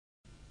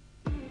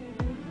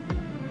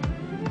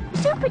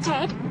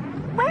SuperTed,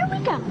 where are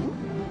we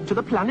going? To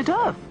the planet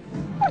Earth.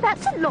 Well,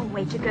 that's a long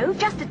way to go,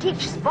 just to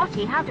teach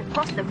Spotty how to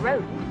cross the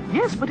road.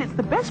 Yes, but it's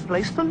the best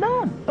place to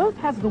learn. Earth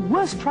has the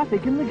worst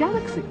traffic in the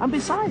galaxy. And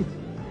besides,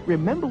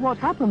 remember what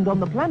happened on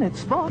the planet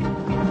Spot?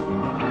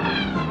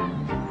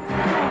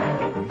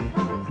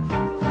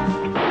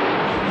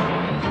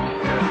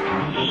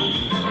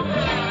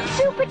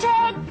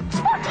 SuperTed!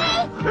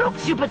 Spotty! Look,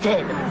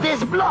 SuperTed,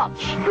 there's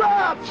Blotch!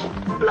 Blotch!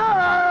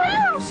 Blotch!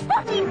 No,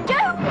 Spotty,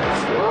 don't!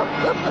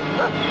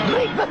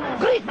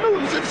 Great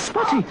moves of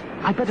Spotty,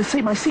 I better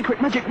say my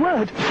secret magic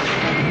word.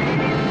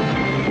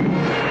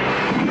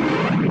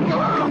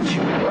 Blotch!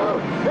 Oh,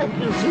 thank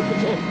you,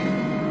 SuperTed.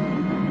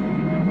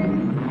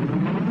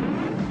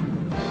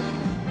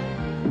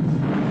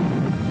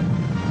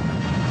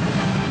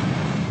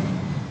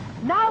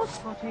 Now,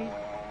 Spotty,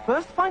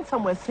 first find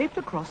somewhere safe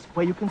to cross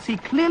where you can see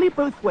clearly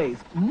both ways.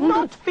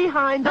 Not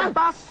behind a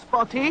bus,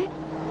 Spotty.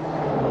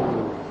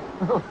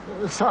 Oh,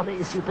 sorry,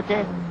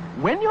 SuperTed.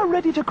 When you're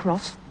ready to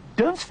cross,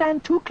 don't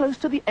stand too close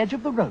to the edge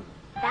of the road.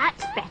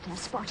 That's better,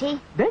 Spotty.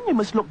 Then you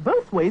must look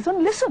both ways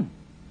and listen.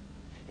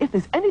 If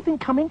there's anything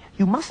coming,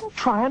 you mustn't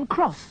try and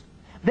cross.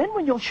 Then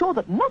when you're sure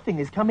that nothing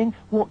is coming,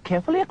 walk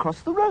carefully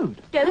across the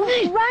road.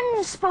 Don't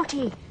run,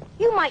 Spotty.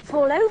 You might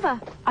fall over.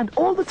 And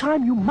all the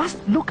time you must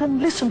look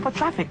and listen for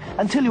traffic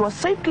until you are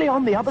safely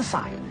on the other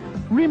side.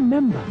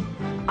 Remember,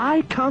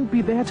 I can't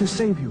be there to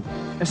save you,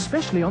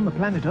 especially on the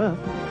planet Earth.